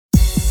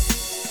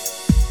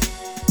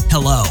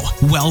Hello,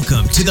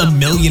 welcome to the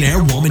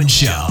Millionaire Woman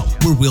Show,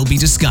 where we'll be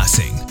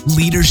discussing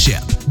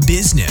leadership,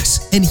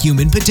 business, and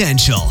human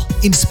potential,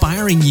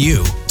 inspiring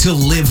you to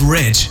live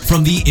rich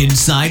from the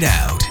inside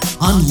out.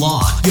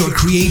 Unlock your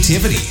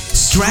creativity,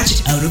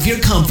 stretch out of your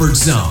comfort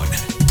zone,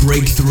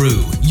 break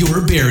through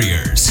your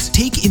barriers,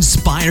 take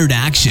inspired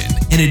action,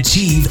 and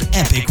achieve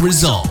epic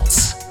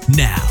results.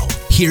 Now,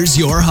 here's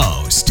your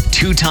host,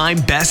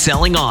 two-time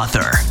best-selling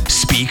author,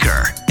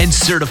 speaker, and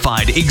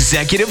certified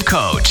executive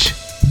coach,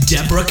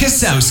 Deborah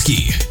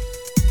Kasowski.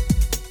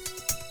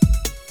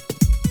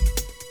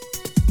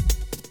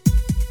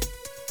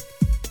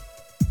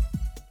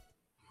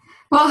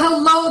 Well,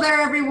 hello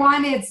there,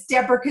 everyone. It's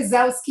Deborah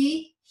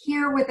Kasowski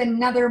here with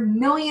another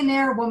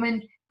Millionaire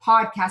Woman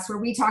podcast where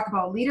we talk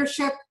about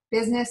leadership,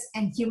 business,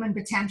 and human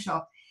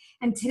potential.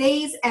 And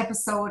today's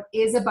episode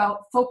is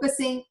about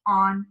focusing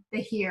on the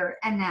here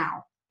and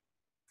now.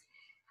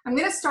 I'm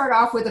going to start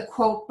off with a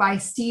quote by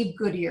Steve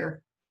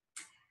Goodyear.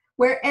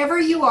 Wherever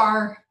you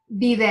are,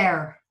 be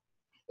there.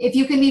 If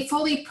you can be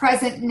fully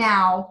present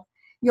now,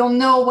 you'll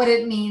know what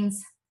it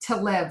means to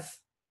live.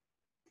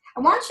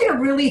 I want you to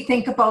really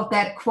think about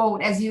that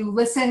quote as you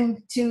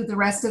listen to the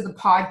rest of the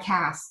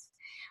podcast.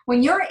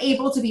 When you're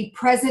able to be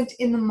present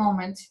in the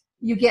moment,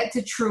 you get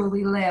to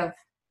truly live.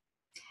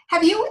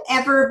 Have you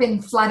ever been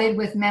flooded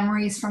with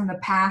memories from the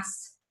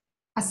past?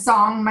 A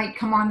song might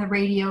come on the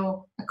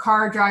radio, a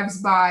car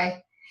drives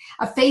by,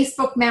 a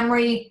Facebook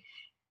memory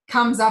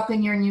comes up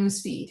in your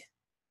newsfeed.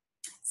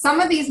 Some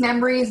of these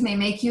memories may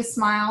make you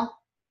smile,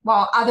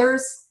 while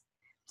others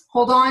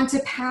hold on to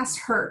past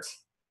hurt.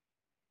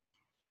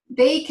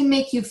 They can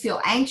make you feel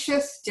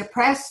anxious,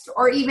 depressed,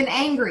 or even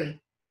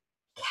angry.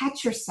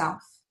 Catch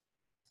yourself.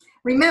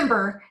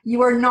 Remember,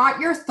 you are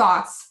not your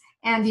thoughts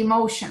and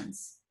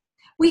emotions.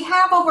 We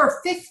have over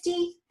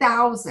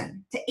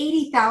 50,000 to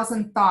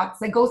 80,000 thoughts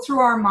that go through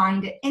our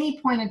mind at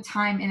any point in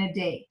time in a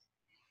day.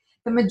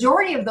 The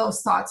majority of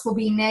those thoughts will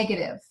be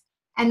negative.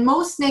 And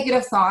most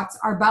negative thoughts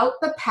are about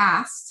the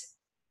past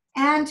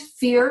and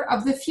fear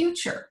of the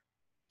future.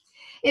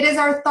 It is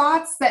our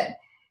thoughts that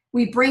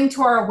we bring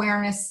to our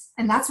awareness,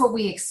 and that's what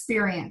we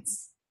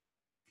experience.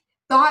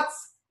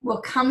 Thoughts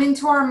will come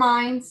into our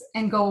minds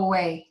and go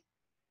away.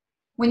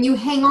 When you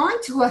hang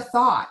on to a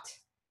thought,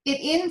 it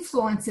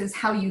influences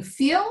how you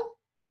feel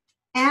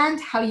and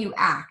how you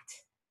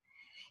act.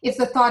 If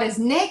the thought is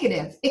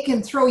negative, it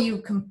can throw you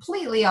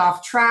completely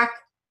off track,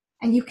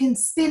 and you can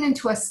spin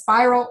into a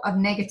spiral of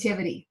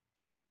negativity.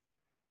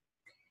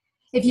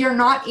 If you're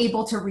not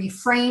able to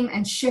reframe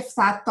and shift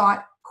that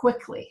thought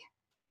quickly.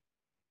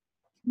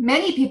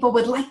 Many people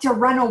would like to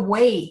run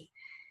away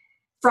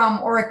from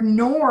or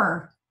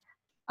ignore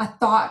a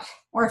thought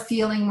or a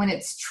feeling when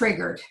it's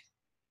triggered.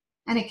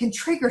 And it can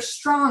trigger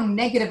strong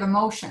negative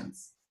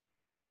emotions.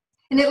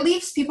 And it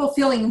leaves people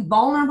feeling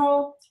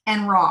vulnerable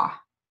and raw.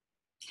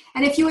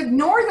 And if you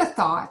ignore the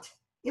thought,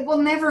 it will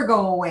never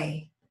go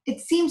away. It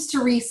seems to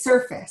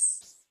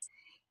resurface.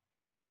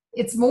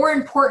 It's more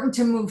important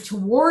to move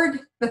toward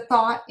the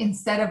thought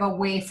instead of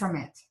away from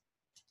it.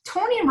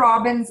 Tony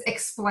Robbins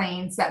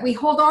explains that we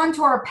hold on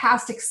to our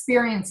past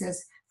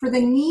experiences for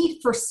the need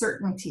for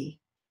certainty.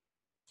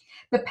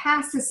 The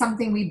past is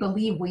something we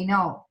believe we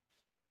know.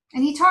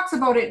 And he talks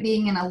about it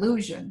being an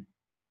illusion,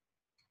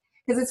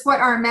 because it's what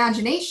our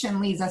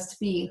imagination leads us to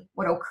be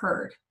what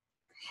occurred.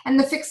 And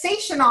the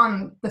fixation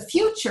on the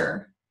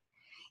future,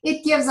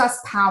 it gives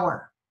us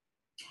power.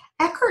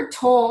 Eckhart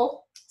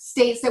Tolle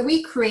states that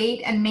we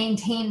create and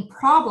maintain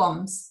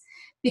problems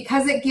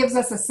because it gives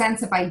us a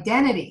sense of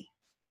identity.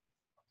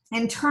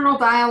 Internal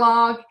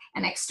dialogue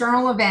and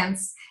external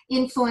events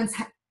influence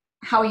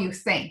how you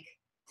think.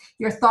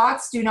 Your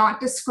thoughts do not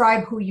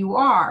describe who you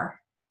are.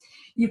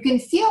 You can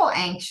feel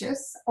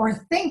anxious or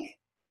think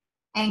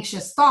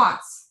anxious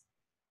thoughts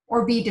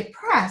or be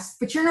depressed,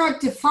 but you're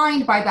not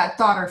defined by that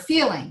thought or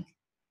feeling.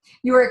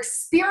 You're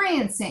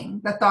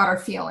experiencing the thought or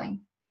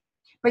feeling,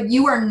 but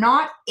you are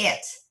not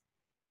it.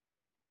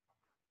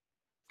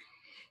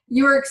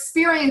 You're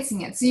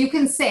experiencing it. So you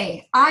can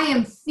say, I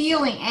am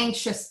feeling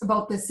anxious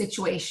about this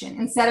situation,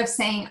 instead of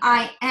saying,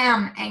 I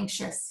am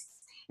anxious.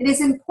 It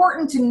is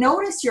important to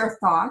notice your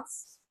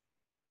thoughts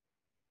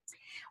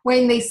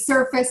when they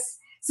surface,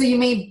 so you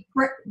may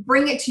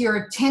bring it to your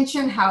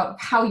attention,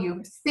 how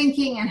you're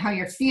thinking and how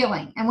you're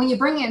feeling. And when you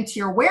bring it into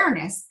your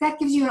awareness, that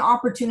gives you an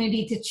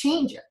opportunity to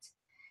change it.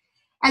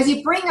 As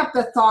you bring up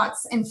the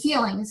thoughts and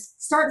feelings,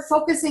 start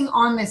focusing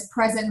on this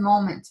present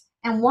moment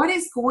and what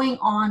is going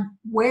on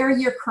where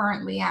you're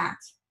currently at.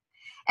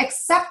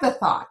 Accept the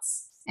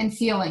thoughts and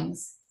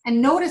feelings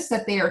and notice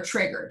that they are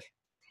triggered.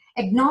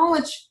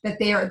 Acknowledge that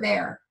they are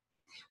there.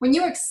 When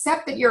you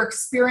accept that you're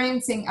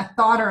experiencing a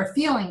thought or a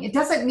feeling, it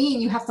doesn't mean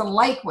you have to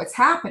like what's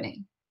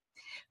happening.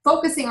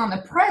 Focusing on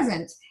the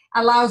present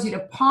allows you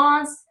to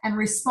pause and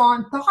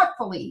respond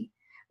thoughtfully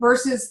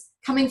versus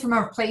coming from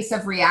a place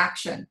of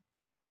reaction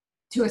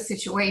to a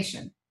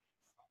situation.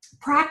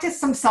 Practice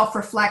some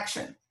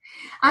self-reflection.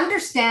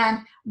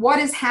 Understand what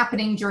is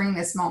happening during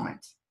this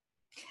moment.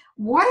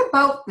 What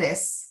about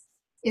this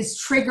is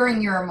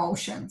triggering your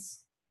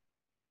emotions?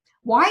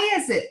 Why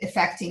is it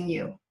affecting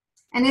you?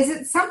 And is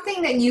it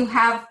something that you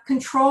have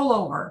control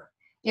over?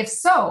 If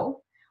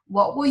so,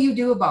 what will you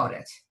do about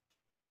it?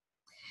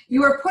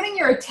 You are putting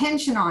your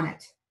attention on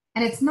it.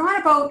 And it's not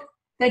about,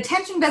 the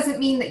attention doesn't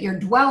mean that you're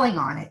dwelling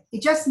on it.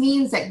 It just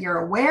means that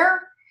you're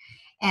aware.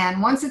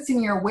 And once it's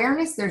in your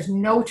awareness, there's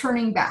no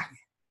turning back.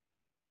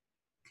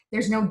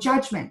 There's no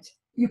judgment.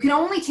 You can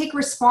only take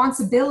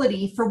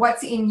responsibility for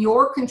what's in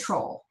your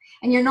control.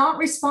 And you're not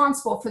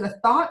responsible for the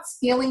thoughts,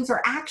 feelings,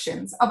 or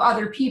actions of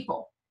other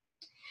people.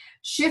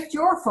 Shift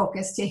your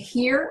focus to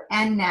here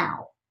and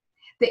now.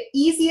 The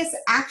easiest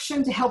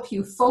action to help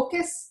you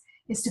focus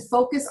is to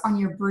focus on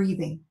your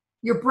breathing,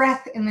 your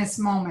breath in this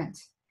moment.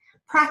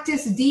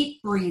 Practice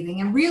deep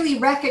breathing and really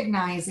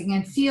recognizing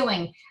and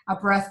feeling a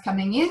breath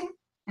coming in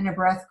and a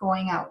breath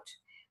going out.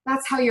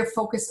 That's how you're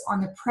focused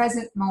on the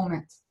present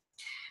moment.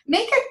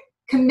 Make a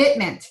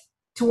commitment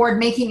toward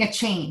making a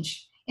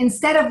change.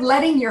 Instead of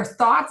letting your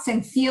thoughts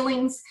and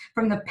feelings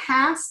from the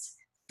past,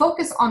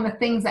 focus on the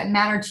things that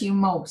matter to you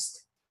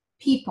most.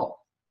 People,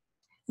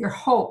 your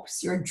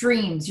hopes, your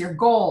dreams, your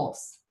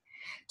goals.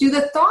 Do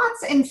the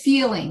thoughts and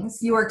feelings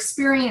you are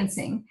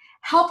experiencing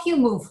help you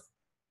move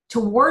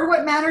toward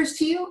what matters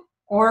to you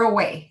or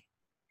away?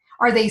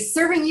 Are they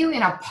serving you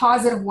in a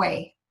positive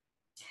way?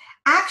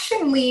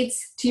 Action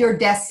leads to your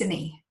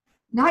destiny,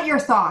 not your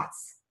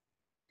thoughts.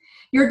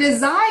 Your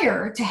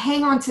desire to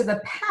hang on to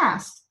the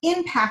past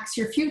impacts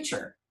your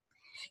future.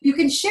 You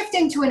can shift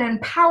into an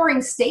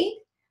empowering state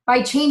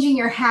by changing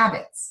your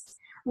habits.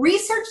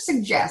 Research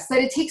suggests that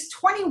it takes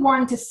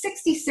 21 to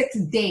 66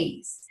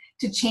 days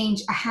to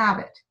change a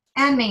habit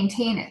and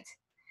maintain it.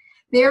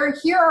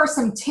 Here are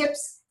some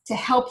tips to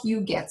help you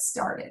get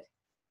started.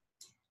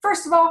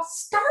 First of all,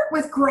 start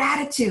with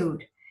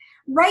gratitude.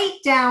 Write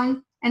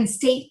down and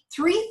state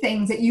 3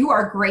 things that you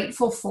are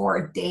grateful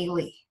for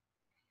daily.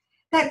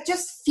 That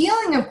just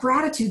feeling of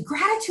gratitude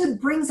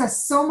brings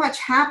us so much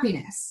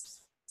happiness.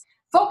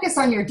 Focus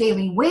on your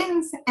daily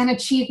wins and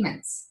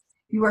achievements.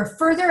 You are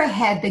further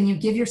ahead than you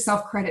give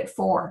yourself credit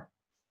for.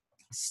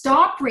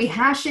 Stop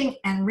rehashing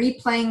and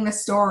replaying the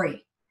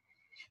story.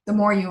 The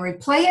more you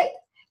replay it,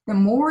 the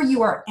more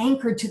you are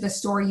anchored to the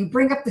story. You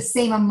bring up the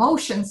same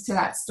emotions to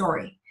that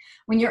story.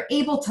 When you're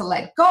able to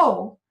let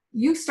go,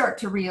 you start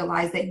to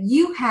realize that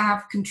you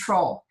have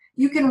control.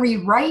 You can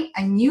rewrite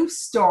a new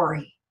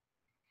story.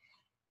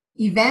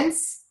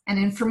 Events and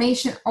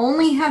information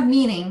only have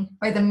meaning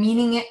by the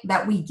meaning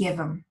that we give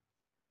them.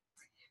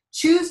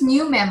 Choose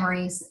new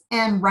memories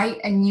and write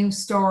a new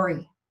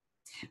story.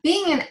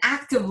 Being an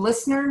active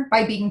listener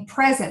by being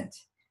present,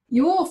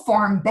 you will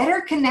form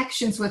better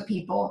connections with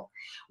people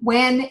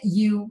when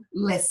you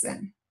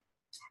listen.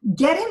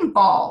 Get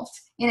involved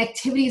in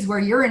activities where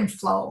you're in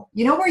flow.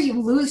 You know, where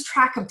you lose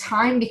track of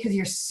time because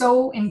you're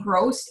so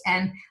engrossed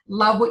and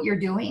love what you're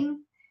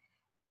doing?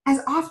 As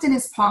often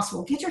as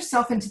possible, get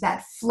yourself into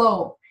that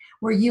flow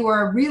where you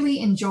are really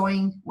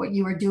enjoying what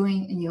you are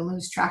doing and you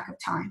lose track of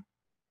time.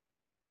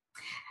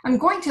 I'm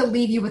going to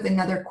leave you with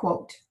another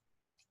quote,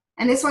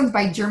 and this one's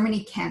by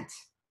Germany Kent.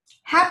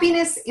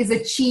 Happiness is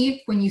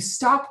achieved when you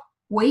stop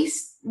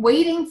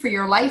waiting for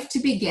your life to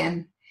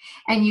begin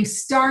and you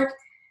start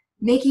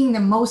making the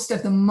most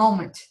of the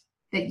moment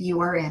that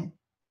you are in.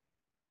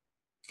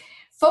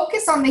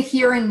 Focus on the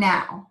here and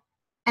now.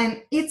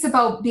 And it's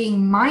about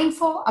being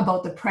mindful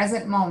about the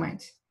present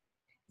moment.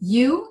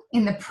 You,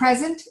 in the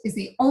present, is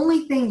the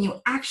only thing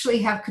you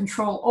actually have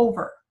control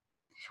over.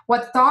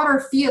 What thought or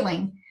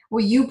feeling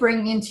will you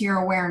bring into your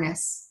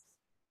awareness?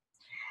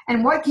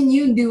 And what can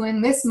you do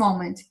in this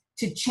moment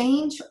to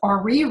change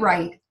or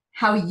rewrite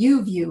how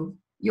you view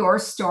your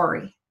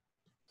story?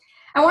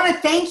 I want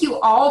to thank you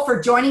all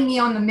for joining me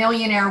on the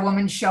Millionaire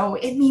Woman Show.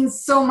 It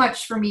means so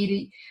much for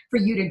you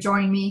to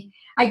join me.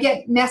 I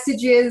get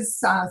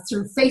messages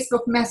through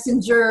Facebook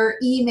Messenger,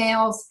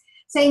 emails,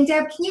 saying,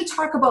 Deb, can you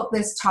talk about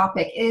this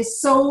topic? It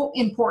is so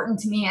important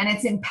to me and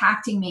it's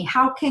impacting me.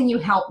 How can you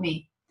help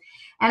me?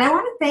 And I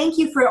want to thank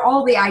you for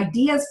all the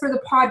ideas for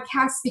the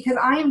podcast because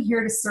I am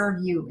here to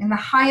serve you in the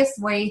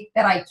highest way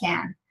that I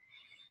can.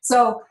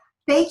 So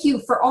thank you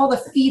for all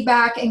the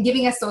feedback and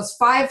giving us those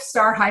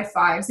 5-star high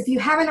fives. If you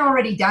haven't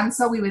already done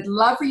so, we would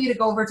love for you to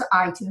go over to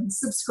iTunes,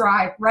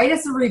 subscribe, write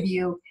us a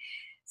review.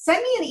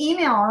 Send me an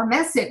email or a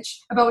message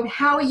about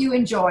how you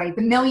enjoy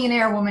the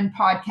Millionaire Woman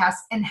podcast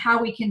and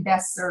how we can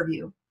best serve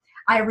you.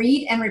 I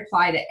read and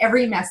reply to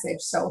every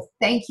message, so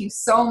thank you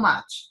so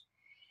much.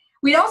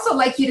 We'd also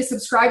like you to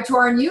subscribe to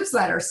our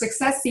newsletter,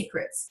 Success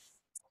Secrets,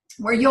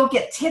 where you'll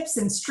get tips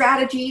and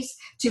strategies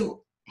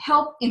to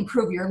help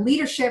improve your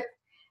leadership,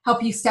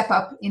 help you step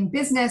up in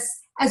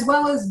business, as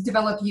well as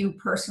develop you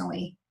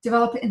personally,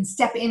 develop and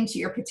step into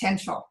your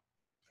potential.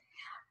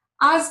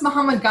 As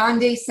Mahatma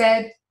Gandhi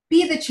said,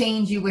 be the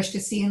change you wish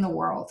to see in the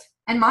world.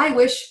 And my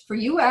wish for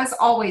you, as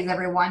always,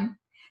 everyone,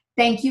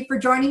 thank you for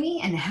joining me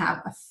and have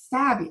a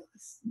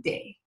fabulous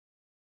day.